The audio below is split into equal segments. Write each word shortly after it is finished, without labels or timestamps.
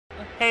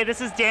Hey,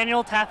 this is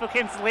Daniel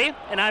Tafokints Lee,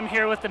 and I'm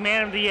here with the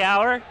man of the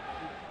hour.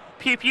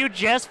 PewPew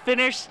just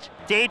finished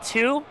day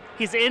 2.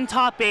 He's in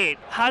top 8.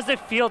 How does it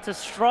feel to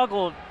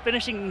struggle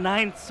finishing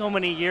 9th so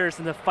many years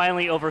and to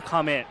finally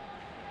overcome it?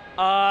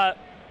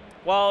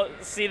 Well,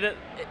 see,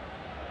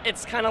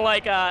 it's kind of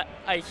like a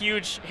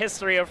huge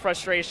history of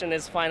frustration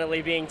is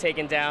finally being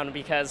taken down,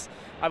 because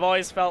I've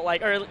always felt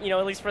like, or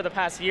at least for the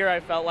past year, I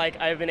felt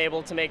like I've been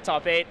able to make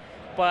top 8,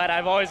 but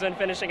I've always been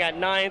finishing at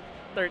 9th,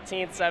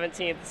 13th,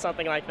 17th,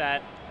 something like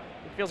that.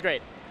 It feels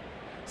great.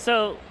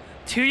 So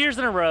 2 years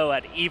in a row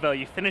at EVO,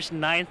 you finished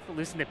 9th,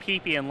 losing to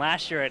PP, and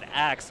last year at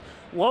Axe.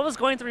 What was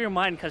going through your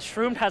mind? Because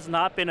Shroomed has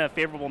not been a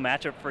favorable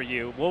matchup for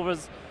you.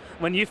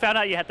 When you found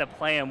out you had to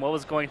play him, what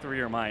was going through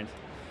your mind?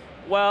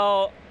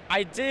 Well,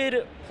 I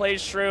did play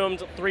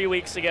Shroomed 3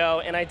 weeks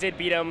ago, and I did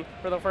beat him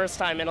for the first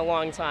time in a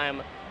long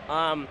time.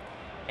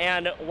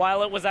 And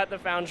while it was at the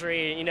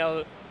Foundry,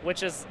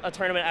 which is a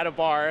tournament at a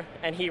bar,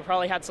 and he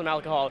probably had some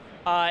alcohol,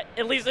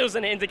 at least it was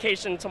an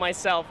indication to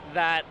myself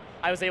that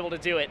I was able to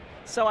do it.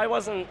 So I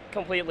wasn't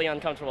completely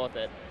uncomfortable with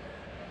it.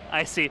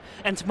 I see.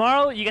 And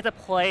tomorrow you get to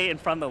play in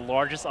front of the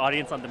largest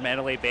audience on the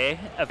Mandalay Bay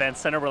Event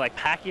Center, where like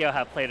Pacquiao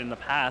have played in the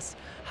past.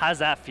 How does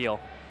that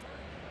feel?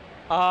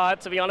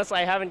 To be honest,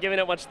 I haven't given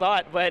it much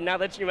thought, but now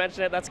that you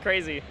mention it, that's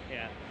crazy.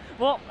 Yeah.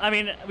 Well, I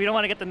mean, we don't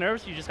want to get the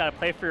nerves. You just got to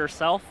play for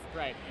yourself.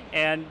 Right.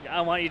 And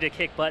I want you to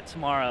kick butt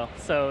tomorrow.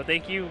 So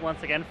thank you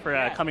once again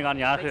for coming on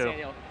Yahoo. Thanks,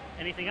 Daniel.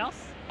 Anything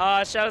else?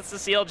 Shoutouts to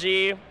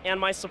CLG and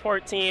my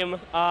support team,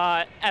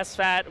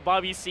 SFAT,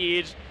 Bobby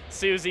Siege,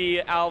 Susie,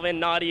 Alvin,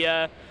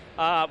 Nadia,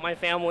 my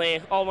family,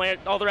 all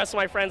the rest of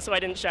my friends who I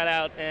didn't shout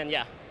out, and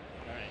yeah. All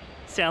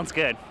right. Sounds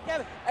good.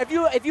 Kevin,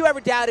 if you ever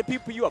doubted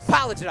people, you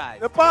apologize.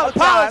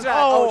 Apologize.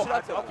 Oh,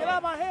 Get out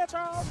of my hair,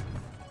 Charles.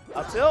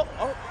 Up tilt.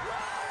 Oh.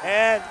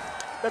 And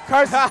the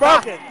curse is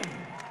broken.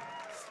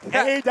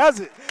 And he does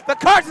it. The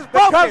curse is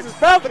broken. The curse is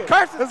broken. The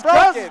curse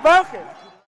is broken.